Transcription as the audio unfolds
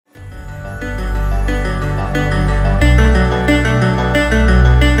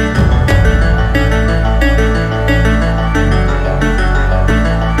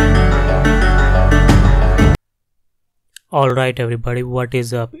Alright everybody, what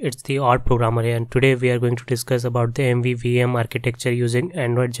is up? It's the Odd Programmer here, and today we are going to discuss about the MVVM architecture using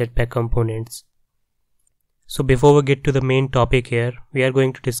Android Jetpack components. So before we get to the main topic here, we are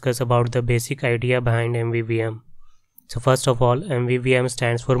going to discuss about the basic idea behind MVVM. So first of all, MVVM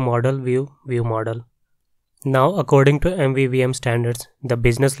stands for Model View View Model. Now according to MVVM standards, the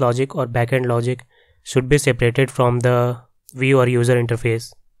business logic or backend logic should be separated from the view or user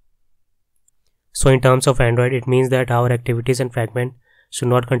interface. So in terms of Android, it means that our activities and fragment should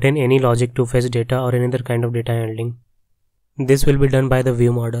not contain any logic to fetch data or any other kind of data handling. This will be done by the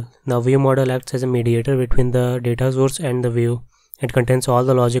view model. Now view model acts as a mediator between the data source and the view. It contains all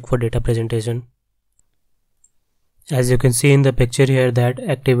the logic for data presentation. As you can see in the picture here that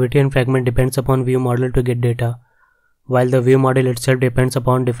activity and fragment depends upon view model to get data, while the view model itself depends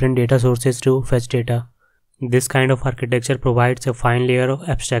upon different data sources to fetch data. This kind of architecture provides a fine layer of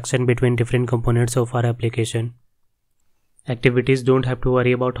abstraction between different components of our application. Activities don't have to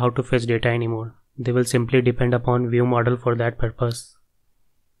worry about how to fetch data anymore. They will simply depend upon view model for that purpose.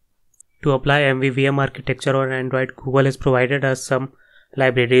 To apply MVVM architecture on Android, Google has provided us some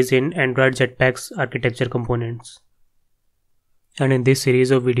libraries in Android Jetpack's architecture components. And in this series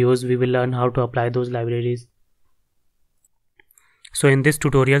of videos, we will learn how to apply those libraries. So in this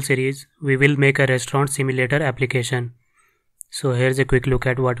tutorial series, we will make a restaurant simulator application. So here's a quick look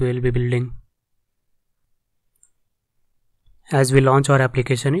at what we will be building. As we launch our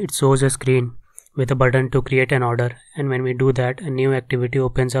application, it shows a screen with a button to create an order, and when we do that, a new activity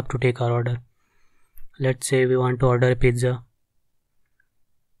opens up to take our order. Let's say we want to order a pizza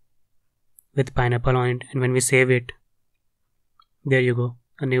with pineapple on it, and when we save it, there you go,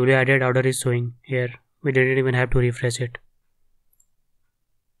 a newly added order is showing here. We didn't even have to refresh it.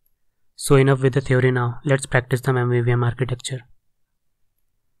 So enough with the theory now, let's practice the MVVM architecture.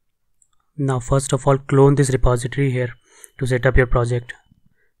 Now first of all, clone this repository here to set up your project.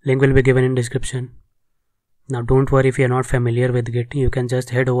 Link will be given in description. Now don't worry if you are not familiar with Git, you can just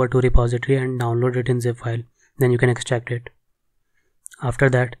head over to repository and download it in zip file, then you can extract it. After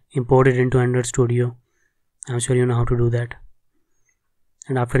that, import it into Android Studio. I'm sure you know how to do that.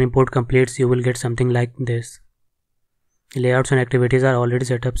 And after import completes, you will get something like this. Layouts and activities are already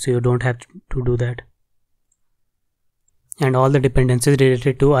set up, so you don't have to do that. And all the dependencies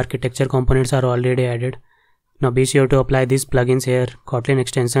related to architecture components are already added. Now be sure to apply these plugins here, Kotlin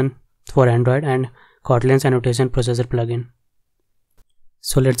extension for Android and Kotlin's annotation processor plugin.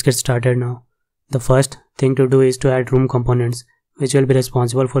 So let's get started now. The first thing to do is to add room components, which will be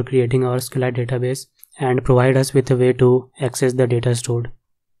responsible for creating our SQLite database and provide us with a way to access the data stored.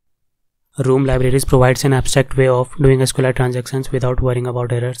 Room libraries provides an abstract way of doing SQLite transactions without worrying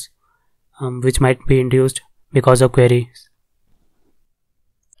about errors, which might be induced because of queries.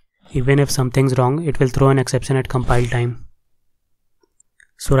 Even if something's wrong, it will throw an exception at compile time.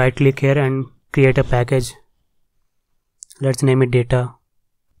 So right click here and create a package. Let's name it data.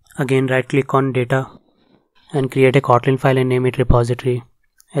 Again right click on data and create a Kotlin file and name it repository,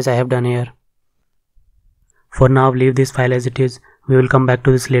 as I have done here. For now, leave this file as it is. We will come back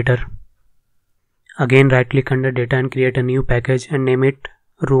to this later. Again right click under data and create a new package and name it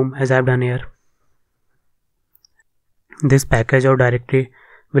room, as I have done here. This package or directory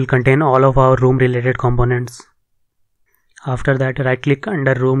will contain all of our room related components. After that, right click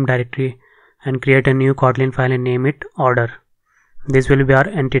under room directory and create a new Kotlin file and name it order. This will be our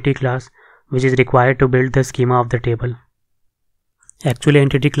entity class, which is required to build the schema of the table. Actually,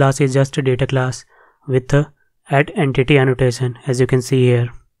 entity class is just a data class with a @entity annotation, as you can see here.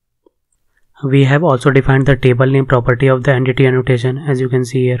 We have also defined the table name property of the entity annotation, as you can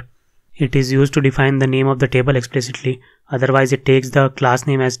see here. It is used to define the name of the table explicitly, otherwise it takes the class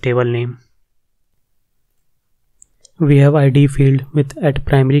name as table name. We have ID field with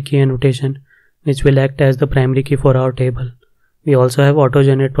 @primary key annotation, which will act as the primary key for our table. We also have auto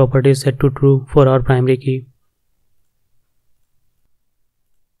generate property set to true for our primary key.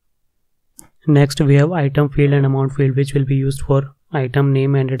 Next we have item field and amount field, which will be used for item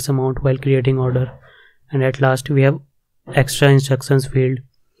name and its amount while creating order. And at last we have extra instructions field,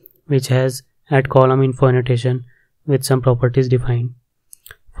 which has @column info annotation with some properties defined.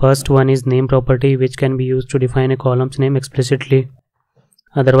 First one is name property, which can be used to define a column's name explicitly,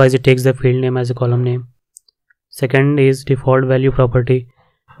 otherwise it takes the field name as a column name. Second is default value property,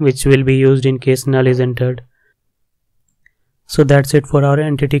 which will be used in case null is entered. So that's it for our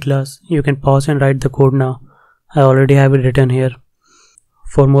entity class. You can pause and write the code now. I already have it written here.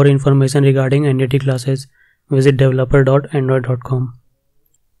 For more information regarding entity classes, visit developer.android.com.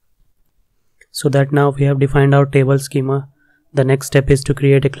 So that now we have defined our table schema, the next step is to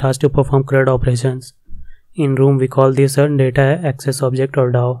create a class to perform CRUD operations. In room we call this a data access object or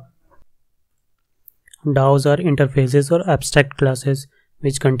DAO. DAOs are interfaces or abstract classes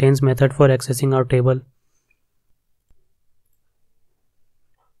which contains method for accessing our table.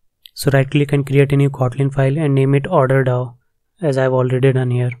 So right click and create a new Kotlin file and name it order DAO, as I've already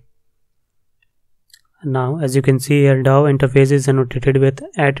done here. Now as you can see here, DAO interface is annotated with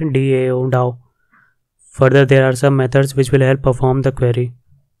 @DAO DAO. Further, there are some methods which will help perform the query,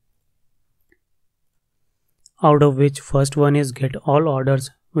 out of which first one is get all orders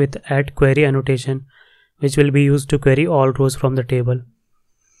with @query annotation, which will be used to query all rows from the table.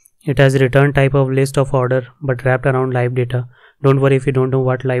 It has a return type of list of order but wrapped around live data. Don't worry if you don't know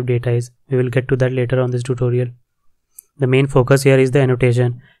what live data is, we will get to that later on this tutorial. The main focus here is the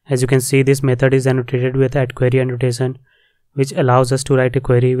annotation. As you can see, this method is annotated with @query annotation, which allows us to write a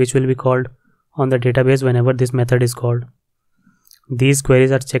query which will be called on the database whenever this method is called. These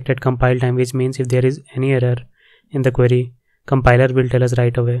queries are checked at compile time, which means if there is any error in the query, compiler will tell us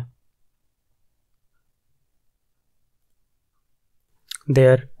right away.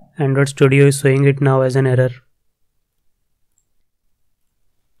 There, Android Studio is showing it now as an error.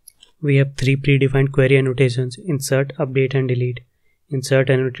 We have three predefined query annotations: insert, update and delete. Insert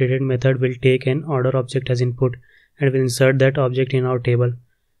annotated method will take an order object as input and will insert that object in our table.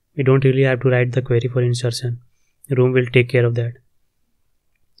 We don't really have to write the query for insertion. The room will take care of that.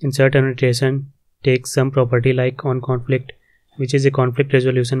 Insert annotation takes some property like onConflict, which is a conflict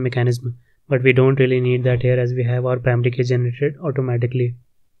resolution mechanism, but we don't really need that here as we have our primary key generated automatically.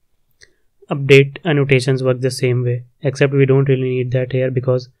 Update annotations work the same way, except we don't really need that here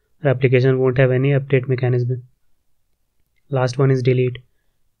because our application won't have any update mechanism. Last one is delete.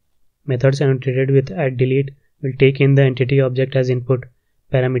 Methods annotated with @delete will take in the entity object as input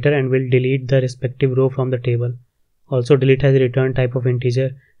parameter and will delete the respective row from the table. Also, delete has a return type of integer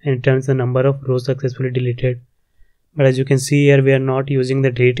and returns the number of rows successfully deleted. But as you can see here, we are not using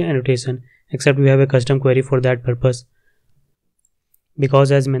the delete annotation, except we have a custom query for that purpose.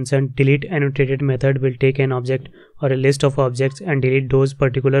 Because as mentioned, delete annotated method will take an object or a list of objects and delete those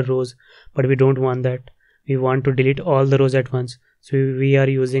particular rows, but we don't want that. We want to delete all the rows at once, so we are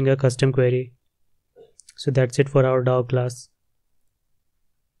using a custom query. So that's it for our DAO class.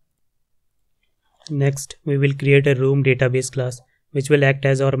 Next, we will create a room database class, which will act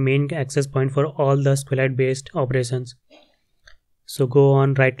as our main access point for all the SQLite based operations. So go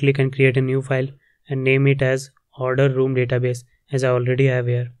on, right click and create a new file and name it as order room database, as I already have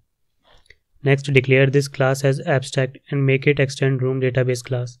here. Next, declare this class as abstract and make it extend room database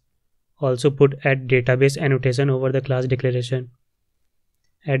class. Also put @database annotation over the class declaration.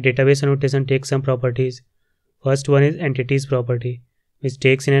 @database annotation takes some properties. First one is entities property, which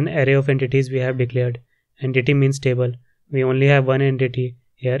takes in an array of entities we have declared. Entity means table. We only have one entity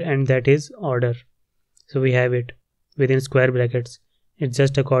here and that is order. So we have it within square brackets. It's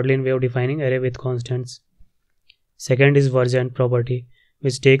just a Kotlin way of defining array with constants. Second is version property,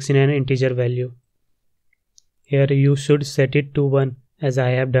 which takes in an integer value. Here you should set it to 1 as I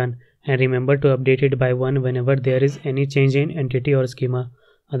have done, and remember to update it by 1 whenever there is any change in entity or schema.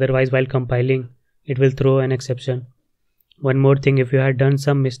 Otherwise, while compiling, it will throw an exception. One more thing, if you had done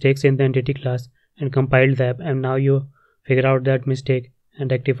some mistakes in the entity class and compiled the app and now you figure out that mistake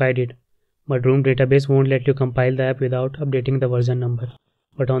and rectified it, but room database won't let you compile the app without updating the version number.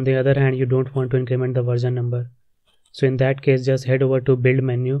 But on the other hand, you don't want to increment the version number. So in that case, just head over to build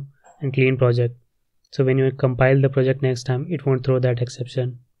menu and clean project. So when you compile the project next time, it won't throw that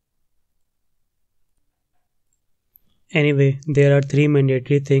exception. Anyway, there are three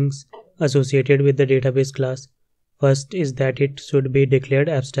mandatory things associated with the database class. First is that it should be declared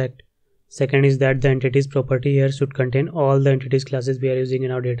abstract. Second is that the entities property here should contain all the entities classes we are using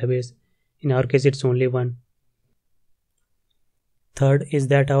in our database. In our case, it's only one. Third is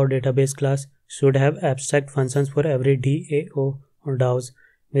that our database class should have abstract functions for every DAO or DAOs,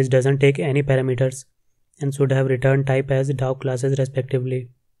 which doesn't take any parameters and should have return type as DAO classes respectively.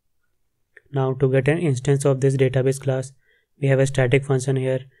 Now to get an instance of this database class, we have a static function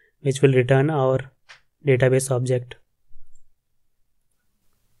here which will return our database object.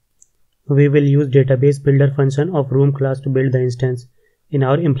 We will use database builder function of room class to build the instance. In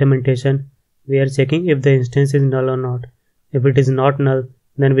our implementation, we are checking if the instance is null or not. If it is not null,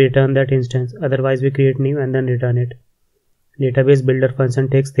 then we return that instance. Otherwise, we create new and then return it. Database builder function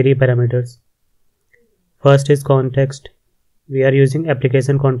takes three parameters. First is context. We are using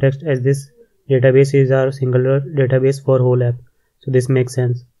application context as this database is our singular database for whole app. So this makes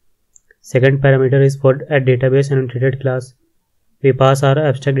sense. Second parameter is for @database annotated class. We pass our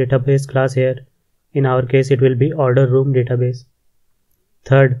abstract database class here. In our case, it will be order room database.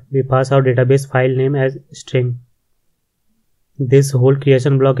 Third, we pass our database file name as string. This whole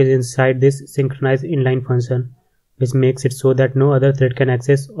creation block is inside this synchronize inline function, which makes it so that no other thread can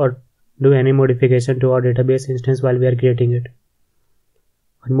access or do any modification to our database instance while we are creating it.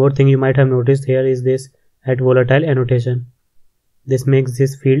 One more thing you might have noticed here is this @volatile annotation. This makes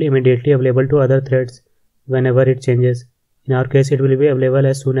this field immediately available to other threads whenever it changes. In our case, it will be available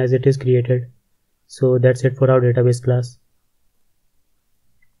as soon as it is created. So that's it for our database class.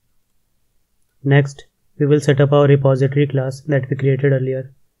 Next, we will set up our repository class that we created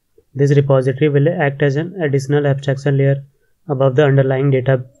earlier. This repository will act as an additional abstraction layer above the underlying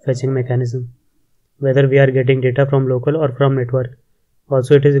data fetching mechanism, whether we are getting data from local or from network.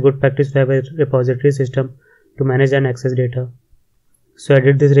 Also, it is a good practice to have a repository system to manage and access data. So I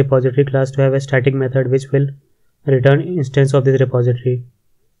did this repository class to have a static method which will return instance of this repository.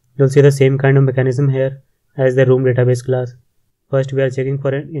 You'll see the same kind of mechanism here as the room database class. First, we are checking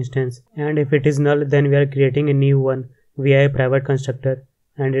for an instance, and if it is null, then we are creating a new one via a private constructor,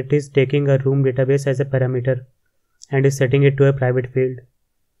 and it is taking a room database as a parameter and is setting it to a private field.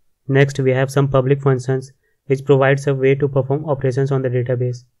 Next, we have some public functions which provides a way to perform operations on the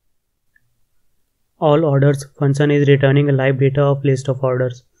database. All orders function is returning a live data of list of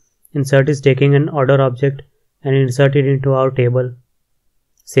orders. Insert is taking an order object and insert it into our table.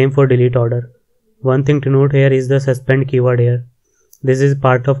 Same for delete order. One thing to note here is the suspend keyword here. This is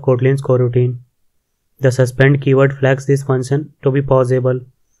part of Kotlin's coroutine. The suspend keyword flags this function to be pausable.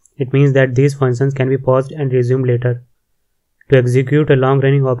 It means that these functions can be paused and resumed later. To execute a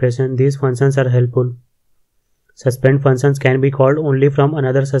long-running operation, these functions are helpful. Suspend functions can be called only from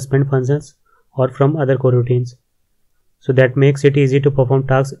another suspend functions or from other coroutines. So that makes it easy to perform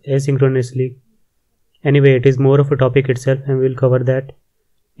tasks asynchronously. Anyway, it is more of a topic itself and we will cover that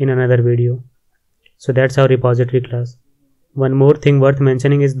in another video. So that's our repository class. One more thing worth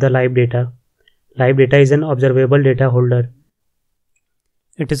mentioning is the live data. Live data is an observable data holder.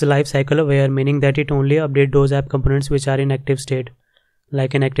 It is a life cycle aware, meaning that it only updates those app components which are in active state,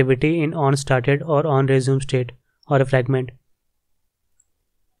 like an activity in on started or on resume state, or a fragment.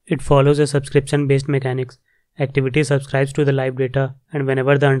 It follows a subscription based mechanics. Activity subscribes to the live data, and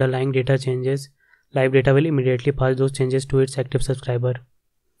whenever the underlying data changes, live data will immediately pass those changes to its active subscriber.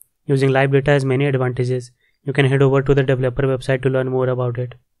 Using live data has many advantages. You can head over to the developer website to learn more about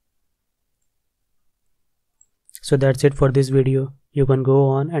it. So that's it for this video. You can go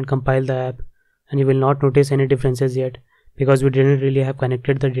on and compile the app, and you will not notice any differences yet because we didn't really have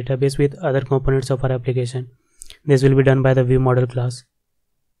connected the database with other components of our application. This will be done by the viewModel class.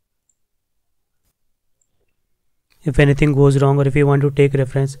 If anything goes wrong or if you want to take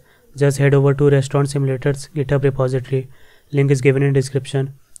reference, just head over to Restaurant Simulator's GitHub repository. Link is given in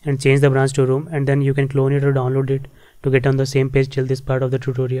description, and change the branch to room, and then you can clone it or download it to get on the same page till this part of the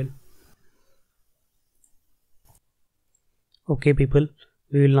tutorial. Okay people,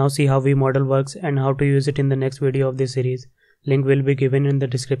 we will now see how viewModel works and how to use it in the next video of this series. Link will be given in the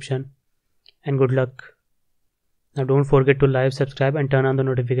description, and good luck. Now don't forget to like, subscribe and turn on the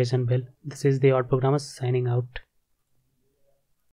notification bell. This is the Odd Programmer signing out.